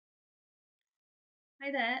Hi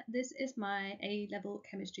there, this is my A-level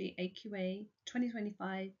chemistry AQA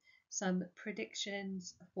 2025, some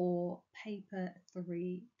predictions for paper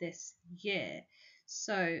 3 this year.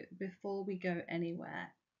 So before we go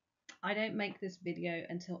anywhere, I don't make this video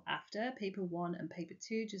until after paper 1 and paper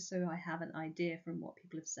 2, just so I have an idea from what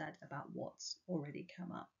people have said about what's already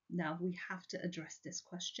come up. Now we have to address this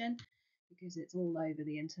question because it's all over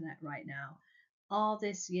the internet right now. Are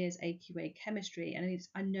this year's AQA chemistry, and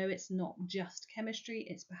I know it's not just chemistry,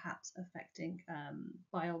 it's perhaps affecting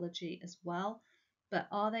biology as well, but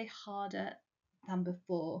are they harder than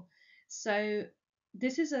before? So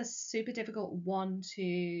this is a super difficult one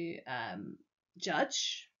to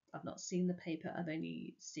judge. I've not seen the paper, I've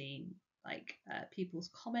only seen people's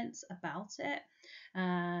comments about it,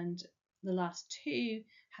 and the last two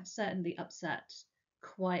have certainly upset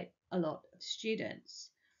quite a lot of students.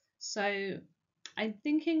 So I'm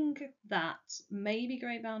thinking that maybe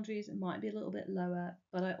grade boundaries might be a little bit lower,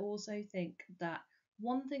 but I also think that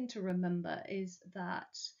one thing to remember is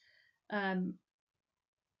that um,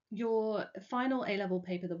 your final A-level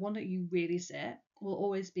paper, the one that you really sit, will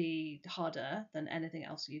always be harder than anything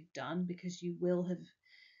else you've done because you will have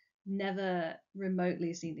never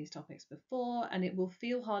remotely seen these topics before, and it will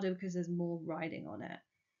feel harder because there's more writing on it.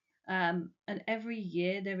 And every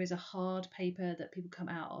year there is a hard paper that people come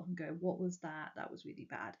out of and go, what was that? That was really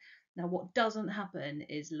bad. Now, what doesn't happen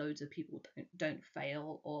is loads of people don't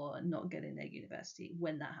fail or not get in their university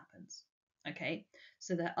when that happens. Okay,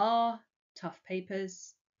 so there are tough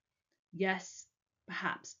papers. Yes,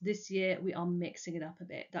 perhaps this year we are mixing it up a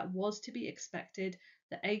bit. That was to be expected.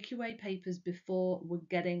 The AQA papers before were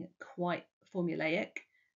getting quite formulaic,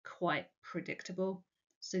 quite predictable.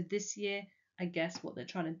 So this year, I guess what they're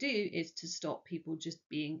trying to do is to stop people just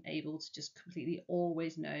being able to just completely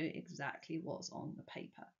always know exactly what's on the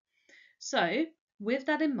paper. So, with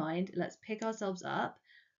that in mind, let's pick ourselves up,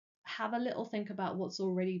 have a little think about what's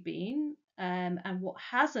already been and what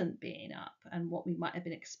hasn't been up and what we might have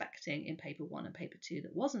been expecting in paper 1 and paper 2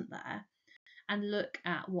 that wasn't there, and look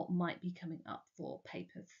at what might be coming up for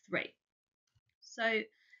paper 3. So,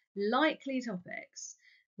 likely topics.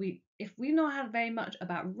 If we've not had very much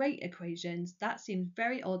about rate equations, that seems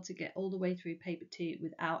very odd to get all the way through paper 2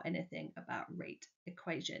 without anything about rate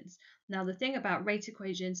equations. Now, the thing about rate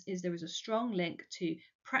equations is there is a strong link to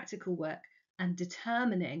practical work and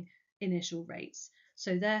determining initial rates.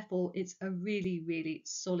 So therefore, it's a really, really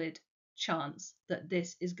solid chance that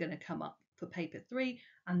this is going to come up for paper 3.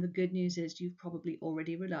 And the good news is you've probably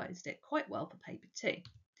already realised it quite well for paper 2.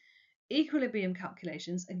 Equilibrium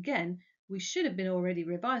calculations, again, we should have been already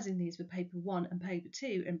revising these for paper 1 and paper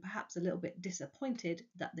 2 and perhaps a little bit disappointed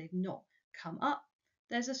that they've not come up.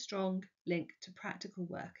 There's a strong link to practical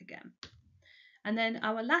work again. And then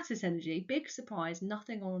our lattice energy, big surprise,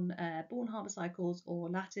 nothing on Born-Haber cycles or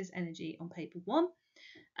lattice energy on paper 1.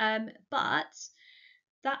 But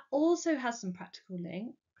that also has some practical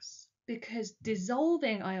links because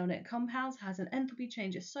dissolving ionic compounds has an enthalpy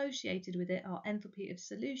change associated with it, our enthalpy of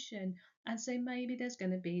solution, and so maybe there's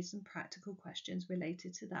going to be some practical questions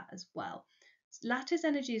related to that as well. Lattice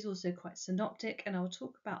energy is also quite synoptic, and I'll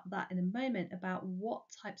talk about that in a moment, about what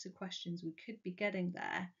types of questions we could be getting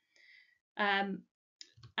there.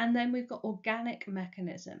 And then we've got organic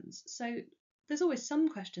mechanisms. So there's always some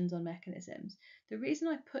questions on mechanisms. The reason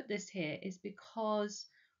I put this here is because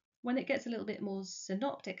when it gets a little bit more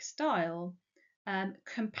synoptic style,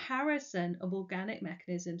 comparison of organic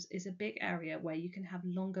mechanisms is a big area where you can have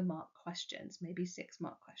longer mark questions, maybe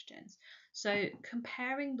 6-mark questions. So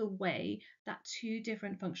comparing the way that two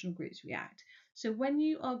different functional groups react. So when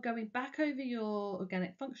you are going back over your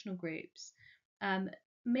organic functional groups,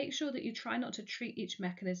 make sure that you try not to treat each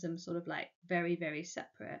mechanism sort of like very, very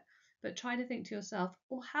separate, but try to think to yourself,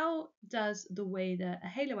 well, how does the way that a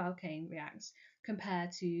haloalkane reacts compare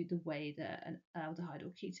to the way that an aldehyde or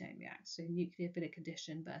ketone reacts? So nucleophilic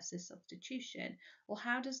addition versus substitution. Or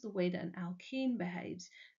how does the way that an alkene behaves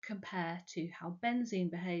compare to how benzene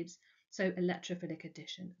behaves? So electrophilic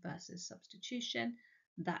addition versus substitution,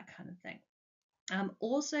 that kind of thing.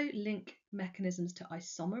 Also link mechanisms to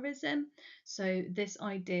isomerism. So this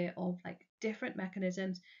idea of like different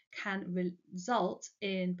mechanisms can result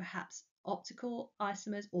in perhaps optical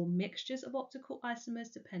isomers or mixtures of optical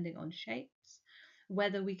isomers depending on shapes.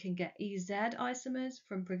 Whether we can get EZ isomers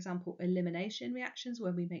from, for example, elimination reactions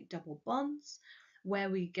where we make double bonds, where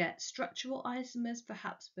we get structural isomers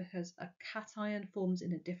perhaps because a cation forms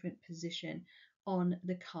in a different position on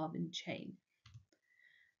the carbon chain.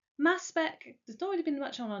 Mass spec, there's not really been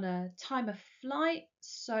much on a time of flight,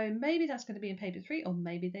 so maybe that's going to be in paper 3, or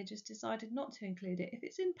maybe they just decided not to include it. If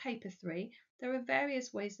it's in paper 3, there are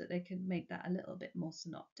various ways that they can make that a little bit more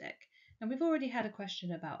synoptic. And we've already had a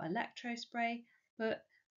question about electrospray, but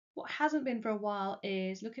what hasn't been for a while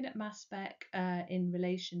is looking at mass spec in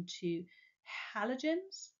relation to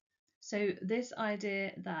halogens. So this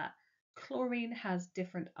idea that chlorine has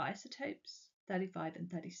different isotopes, 35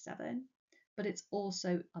 and 37, but it's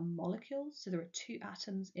also a molecule. So there are two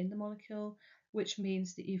atoms in the molecule, which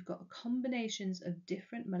means that you've got combinations of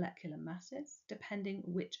different molecular masses depending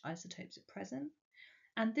which isotopes are present.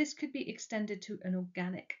 And this could be extended to an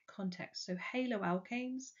organic context. So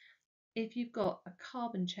haloalkanes, if you've got a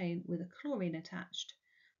carbon chain with a chlorine attached,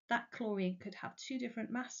 that chlorine could have two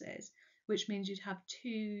different masses, which means you'd have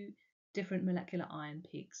two different molecular ion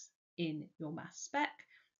peaks in your mass spec.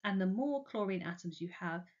 And the more chlorine atoms you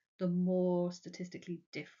have, the more statistically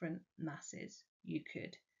different masses you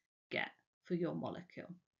could get for your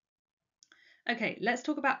molecule. Okay, let's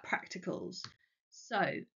talk about practicals. So,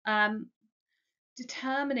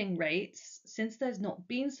 determining rates, since there's not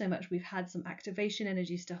been so much, we've had some activation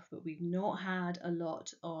energy stuff, but we've not had a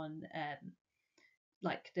lot on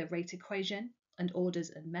like the rate equation and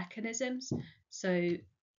orders and mechanisms. So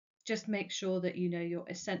just make sure that you know your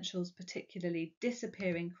essentials, particularly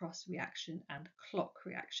disappearing cross reaction and clock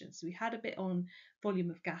reaction. So we had a bit on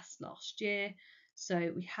volume of gas last year,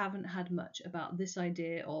 so we haven't had much about this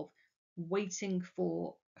idea of waiting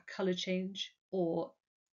for a colour change or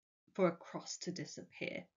for a cross to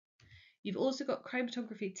disappear. You've also got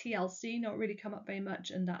chromatography TLC, not really come up very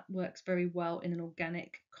much, and that works very well in an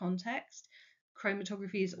organic context.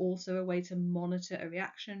 Chromatography is also a way to monitor a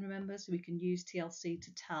reaction, remember, so we can use TLC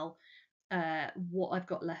to tell what I've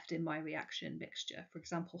got left in my reaction mixture, for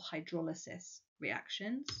example, hydrolysis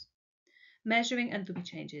reactions. Measuring enthalpy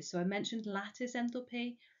changes. So I mentioned lattice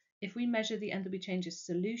enthalpy. If we measure the enthalpy changes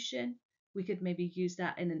solution, we could maybe use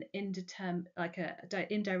that in an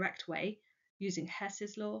indirect way using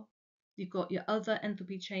Hess's law. You've got your other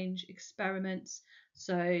enthalpy change experiments.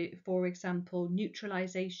 So for example,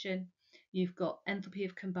 neutralization, you've got enthalpy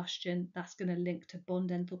of combustion, that's going to link to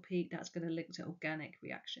bond enthalpy, that's going to link to organic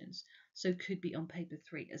reactions. So could be on paper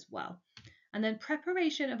 3 as well. And then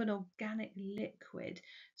preparation of an organic liquid.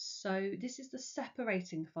 So this is the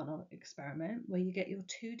separating funnel experiment where you get your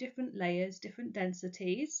two different layers, different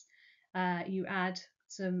densities. You add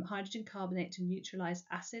some hydrogen carbonate to neutralize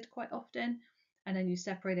acid quite often, and then you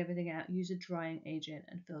separate everything out, use a drying agent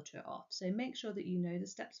and filter it off. So make sure that you know the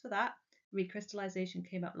steps for that. Recrystallization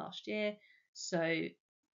came up last year, so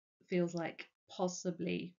feels like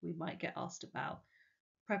possibly we might get asked about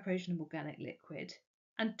preparation of organic liquid.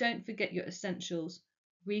 And don't forget your essentials,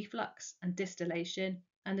 reflux and distillation.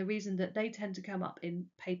 And the reason that they tend to come up in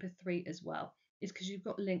paper 3 as well is because you've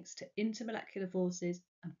got links to intermolecular forces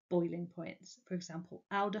and boiling points. For example,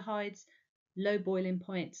 aldehydes, low boiling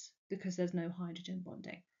points because there's no hydrogen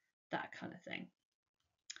bonding, that kind of thing.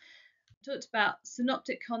 Talked about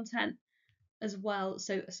synoptic content as well,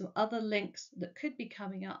 so some other links that could be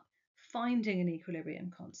coming up. Finding an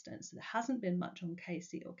equilibrium constant. So there hasn't been much on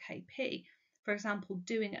Kc or Kp. For example,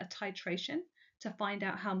 doing a titration to find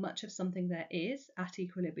out how much of something there is at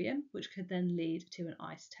equilibrium, which could then lead to an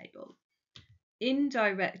ice table.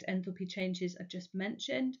 Indirect enthalpy changes I've just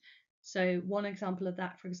mentioned. So one example of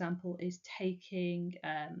that, for example, is taking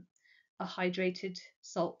a hydrated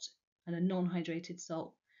salt and a non-hydrated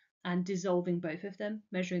salt and dissolving both of them,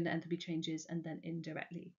 measuring the enthalpy changes, and then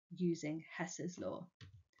indirectly using Hess's law.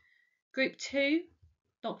 Group 2,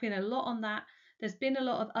 not been a lot on that. There's been a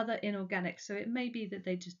lot of other inorganics, so it may be that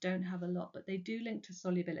they just don't have a lot, but they do link to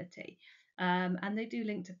solubility. And they do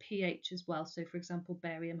link to pH as well. So for example,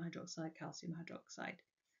 barium hydroxide, calcium hydroxide,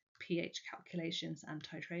 pH calculations and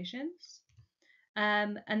titrations.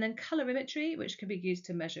 And then colorimetry, which can be used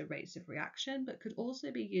to measure rates of reaction, but could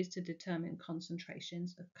also be used to determine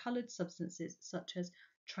concentrations of colored substances such as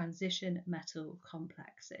transition metal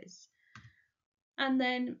complexes. And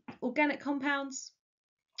then organic compounds.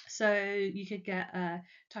 So you could get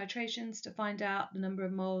titrations to find out the number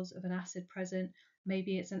of moles of an acid present.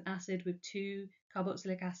 Maybe it's an acid with 2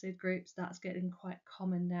 carboxylic acid groups. That's getting quite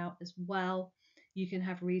common now as well. You can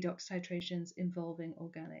have redox titrations involving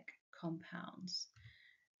organic compounds.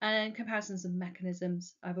 And comparisons of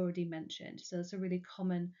mechanisms I've already mentioned. So it's a really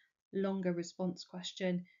common longer response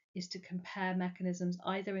question, is to compare mechanisms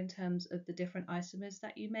either in terms of the different isomers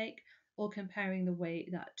that you make or comparing the way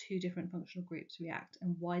that 2 different functional groups react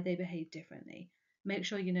and why they behave differently. Make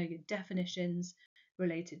sure you know your definitions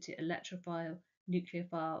related to electrophile,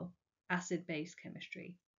 nucleophile, acid-base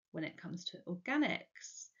chemistry when it comes to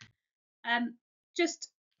organics. Just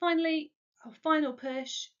finally, a final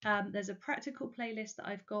push. There's a practical playlist that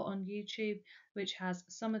I've got on YouTube, which has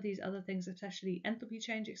some of these other things, especially enthalpy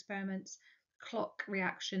change experiments, clock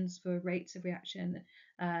reactions for rates of reaction,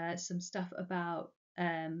 some stuff about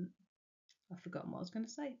I've forgotten what I was going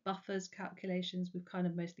to say. Buffers, calculations. We've kind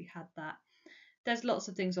of mostly had that. There's lots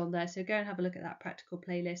of things on there, so go and have a look at that practical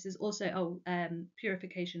playlist. There's also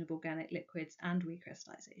purification of organic liquids and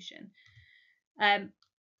recrystallization.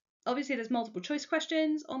 Obviously, there's multiple choice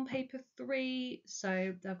questions on paper 3,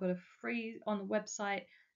 so I've got a free on the website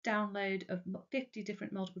download of 50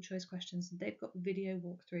 different multiple choice questions, and they've got video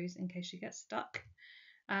walkthroughs in case you get stuck.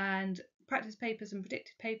 And practice papers and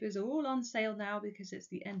predicted papers are all on sale now because it's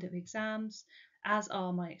the end of exams, as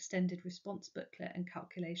are my extended response booklet and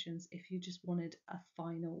calculations if you just wanted a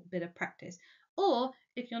final bit of practice. Or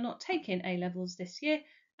if you're not taking A-levels this year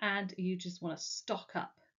and you just want to stock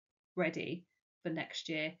up ready for next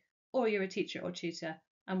year, or you're a teacher or tutor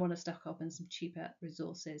and want to stock up on some cheaper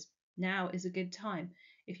resources, now is a good time.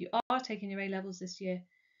 If you are taking your A-levels this year,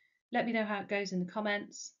 let me know how it goes in the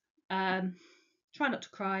comments. Try not to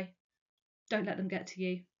cry. Don't let them get to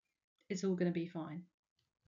you. It's all going to be fine.